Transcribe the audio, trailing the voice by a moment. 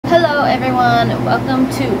everyone, welcome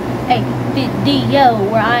to a video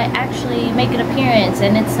where I actually make an appearance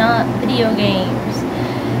and it's not video games.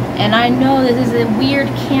 And I know this is a weird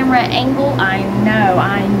camera angle, I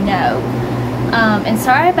know. And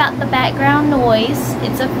sorry about the background noise.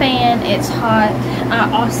 It's a fan, it's hot.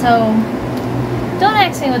 Also, don't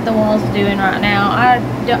ask me what the wall's doing right now. I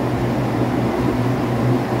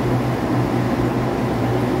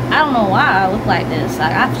don't know why I look like this. I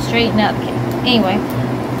have to straighten out the camera. Anyway,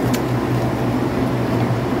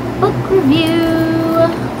 book review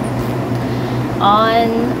on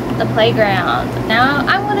the playground. Now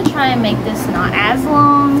I'm going to try and make this not as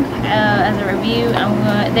long as a review.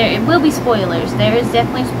 There will be spoilers. There is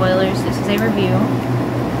definitely spoilers. This is a review.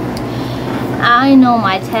 I know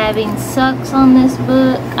my tabbing sucks on this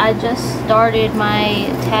book. I just started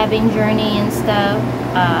my tabbing journey and stuff.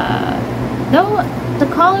 Though the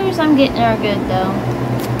colors I'm getting are good though.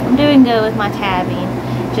 I'm doing good with my tabbing.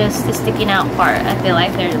 Just the sticking out part, I feel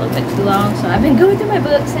like they're a little bit too long, so I've been going through my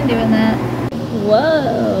books and doing that.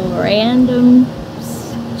 Whoa, random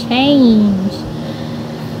change.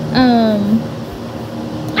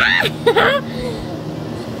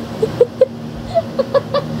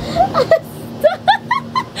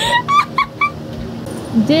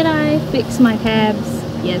 Did I fix my tabs?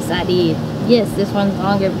 Yes, I did. Yes, this one's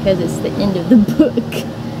longer because it's the end of the book.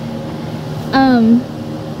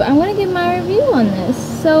 But I'm gonna give my review on this.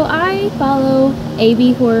 So I follow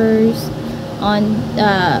AV Horrors on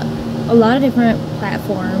a lot of different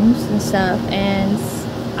platforms and stuff, and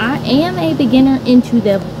I am a beginner into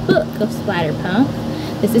the book of splatterpunk.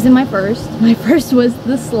 This isn't my first. My first was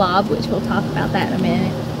The Slob, which we'll talk about that in a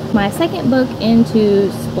minute. My second book into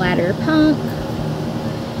splatterpunk,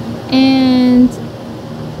 and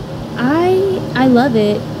I love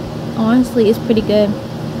it. Honestly, it's pretty good.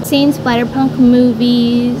 Seen splatterpunk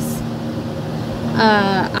movies.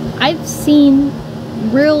 I've seen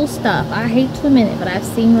real stuff. I hate to admit it, but I've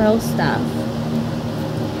seen real stuff.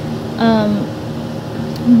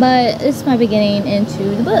 But it's my beginning into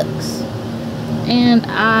the books, and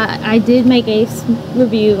I did make a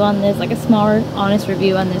review on this, like a smaller, honest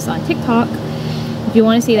review on this on TikTok. If you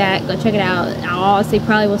want to see that, go check it out. I'll honestly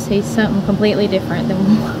probably will say something completely different than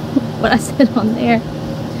what I said on there.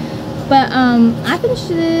 But I finished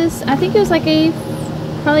this. I think it was like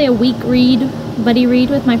probably a week read, buddy read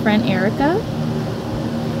with my friend Erica.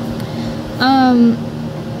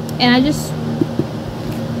 And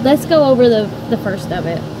let's go over the first of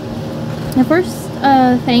it. The first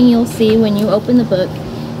thing you'll see when you open the book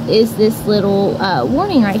is this little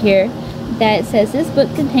warning right here that says this book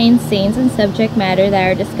contains scenes and subject matter that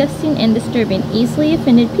are disgusting and disturbing. Easily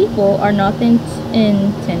offended people are not the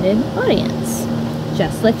intended audience.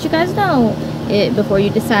 Just let you guys know it before you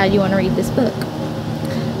decide you want to read this book.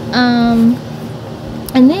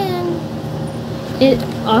 And then it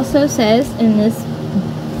also says in this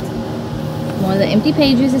one of the empty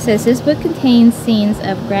pages, it says this book contains scenes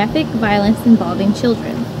of graphic violence involving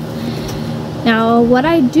children. Now, what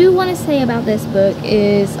I do want to say about this book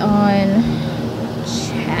is on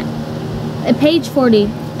page 40.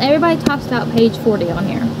 Everybody talks about page 40 on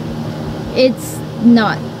here. It's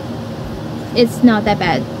not that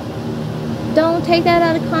bad. Don't take that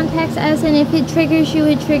out of context as in if it triggers you,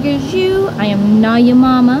 it triggers you. I am not your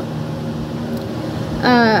mama.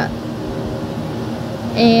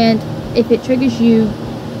 And if it triggers you,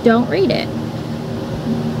 don't read it.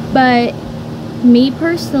 But me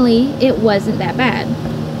personally, it wasn't that bad.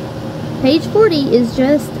 Page 40 is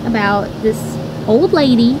just about this old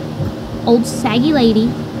lady, old saggy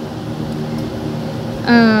lady,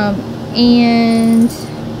 and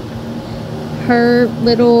her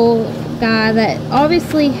little guy that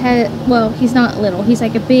obviously had, well, he's not little, he's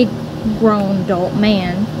like a big grown adult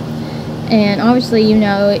man, and obviously, you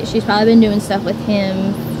know, she's probably been doing stuff with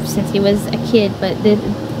him since he was a kid, but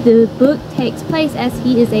the book takes place as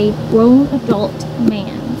he is a grown adult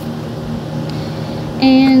man.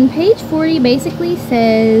 And page 40 basically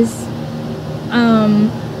says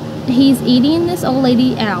he's eating this old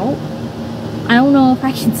lady out. I don't know if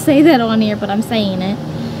I can say that on here, but I'm saying it.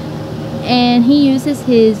 And he uses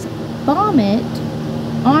his vomit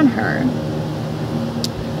on her.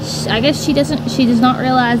 I guess she does not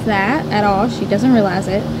realize that at all. She doesn't realize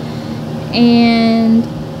it. And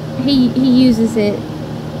he uses it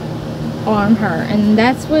on her, and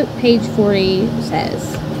that's what page 40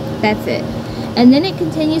 says. That's it. And then it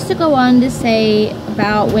continues to go on to say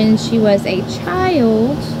about when she was a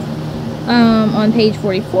child, on page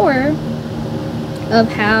 44, of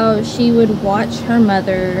how she would watch her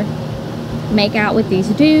mother make out with these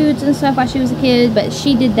dudes and stuff while she was a kid, but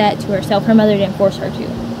she did that to herself. Her mother didn't force her to.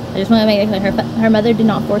 I just want to make it clear, her mother did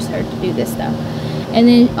not force her to do this stuff. And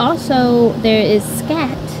then also there is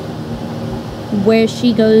scat, where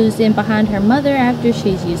she goes in behind her mother after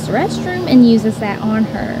she's used the restroom and uses that on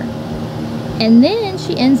her. And then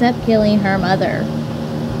she ends up killing her mother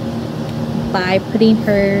by putting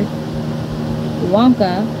her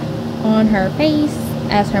Wonka on her face,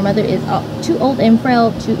 as her mother is too old and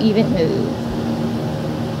frail to even move.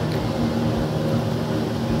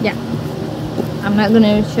 Yeah, I'm not going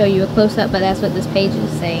to show you a close-up, but that's what this page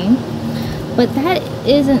is saying. But that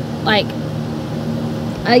isn't like,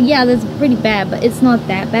 yeah, that's pretty bad, but it's not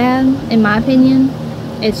that bad in my opinion.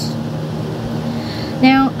 It's,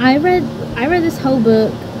 now I read this whole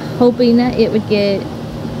book hoping that it would get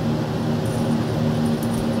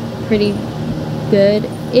pretty good.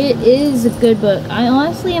 It is a good book. I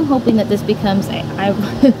honestly am hoping that this becomes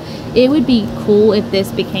it would be cool if this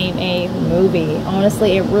became a movie.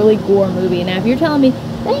 Honestly, a really gore movie. Now, if you're telling me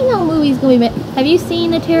there ain't no movies gonna be made, have you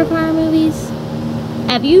seen the Terrifier movies?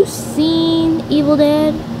 Have you seen Evil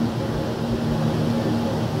Dead?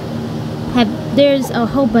 There's a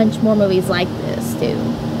whole bunch more movies like this too,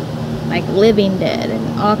 like Living Dead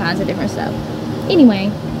and all kinds of different stuff. Anyway,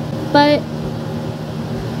 but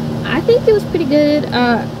I think it was pretty good.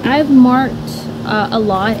 I've marked a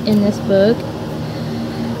lot in this book.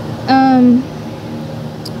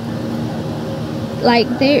 Like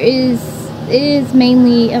it is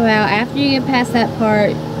mainly about, after you get past that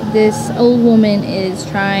part, this old woman is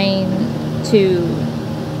trying to,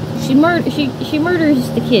 she murders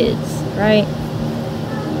the kids, right?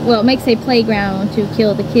 Well, it makes a playground to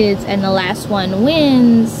kill the kids, and the last one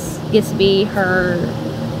wins, gets to be her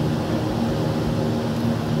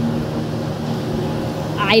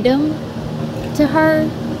item to her.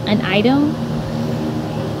 An item?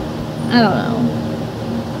 I don't know.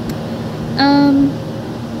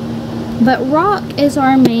 But Rock is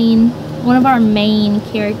one of our main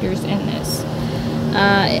characters in this.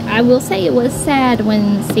 I will say it was sad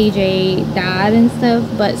when CJ died and stuff,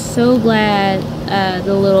 but so glad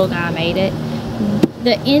the little guy made it.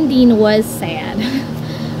 The ending was sad.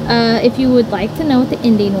 If you would like to know what the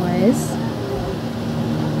ending was,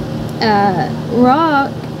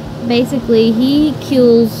 Rock, basically, he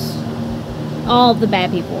kills all the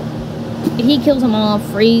bad people. He kills them all,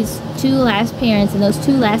 frees 2 last parents, and those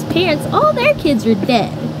 2 last parents, all their kids are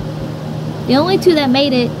dead. The only 2 that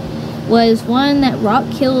made it was one that Rock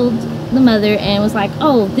killed the mother and was like,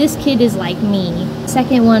 oh, this kid is like me.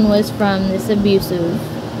 Second one was from this abusive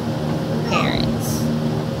parents.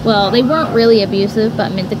 Well, they weren't really abusive,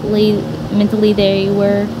 but mentally they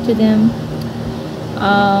were to them.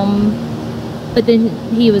 But then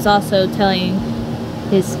he was also telling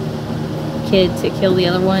his kid to kill the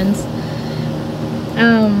other ones.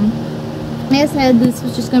 Like I said, this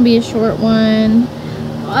was just going to be a short one.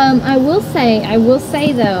 I will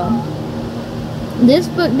say though, this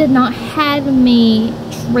book did not have me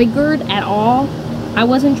triggered at all. I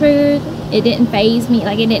wasn't triggered. It didn't faze me.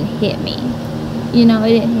 Like, it didn't hit me. You know, it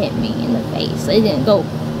didn't hit me in the face. It didn't go.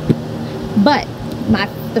 But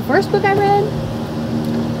the first book I read,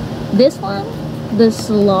 this one, The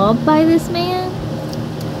Slob by this man,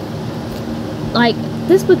 like,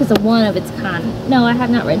 this book is a one of its kind. No, I have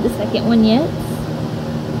not read the second one yet.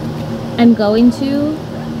 I'm going to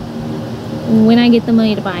when I get the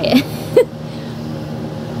money to buy it.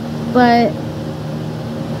 But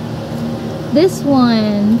this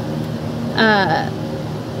one,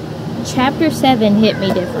 chapter 7 hit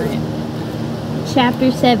me different.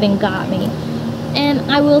 Chapter 7 got me. And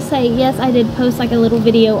I will say, yes, I did post like a little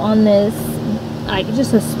video on this, like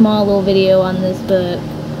just a small little video on this book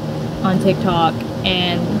on TikTok,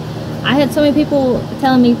 and I had so many people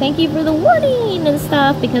telling me thank you for the warning and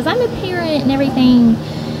stuff, because I'm a parent and everything.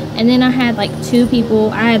 And then I had like 2 people,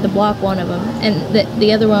 I had to block one of them, and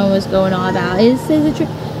the other one was going on about I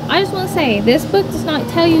just want to say, this book does not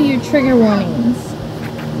tell you your trigger warnings.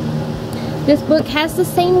 This book has the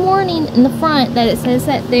same warning in the front, that it says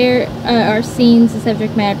that there are scenes of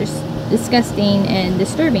subject matter disgusting and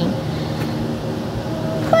disturbing.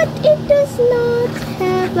 But it does not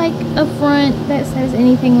have like a front that says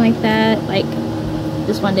anything like that, like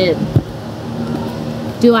this one did.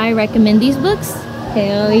 Do I recommend these books?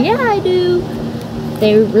 Hell yeah, I do.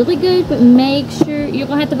 They're really good, but make sure you're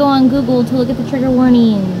gonna have to go on Google to look at the trigger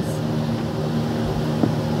warnings.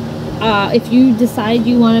 If you decide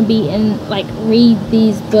you want to be in, like, read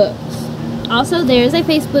these books. Also, there's a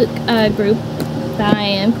Facebook group that I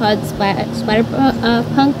am called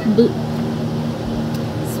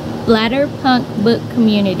Splatterpunk Book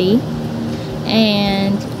Community,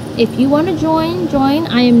 and if you want to join.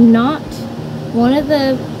 I am not one of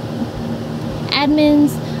the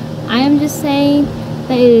admins, I am just saying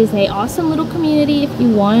that it is a awesome little community if you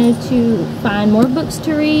wanted to find more books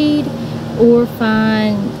to read, or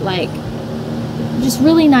find like just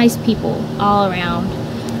really nice people all around.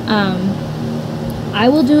 I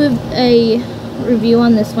will do a review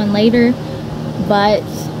on this one later, but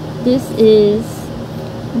this is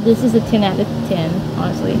a 10 out of 10,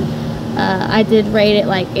 honestly. I did rate it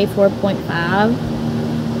like a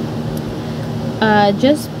 4.5,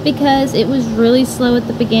 just because it was really slow at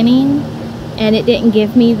the beginning and it didn't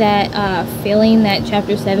give me that feeling that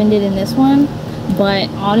chapter 7 did in this one. But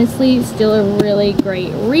honestly, still a really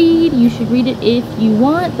great read. You should read it if you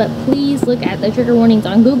want, but please look at the trigger warnings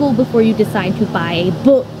on Google before you decide to buy a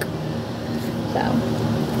book.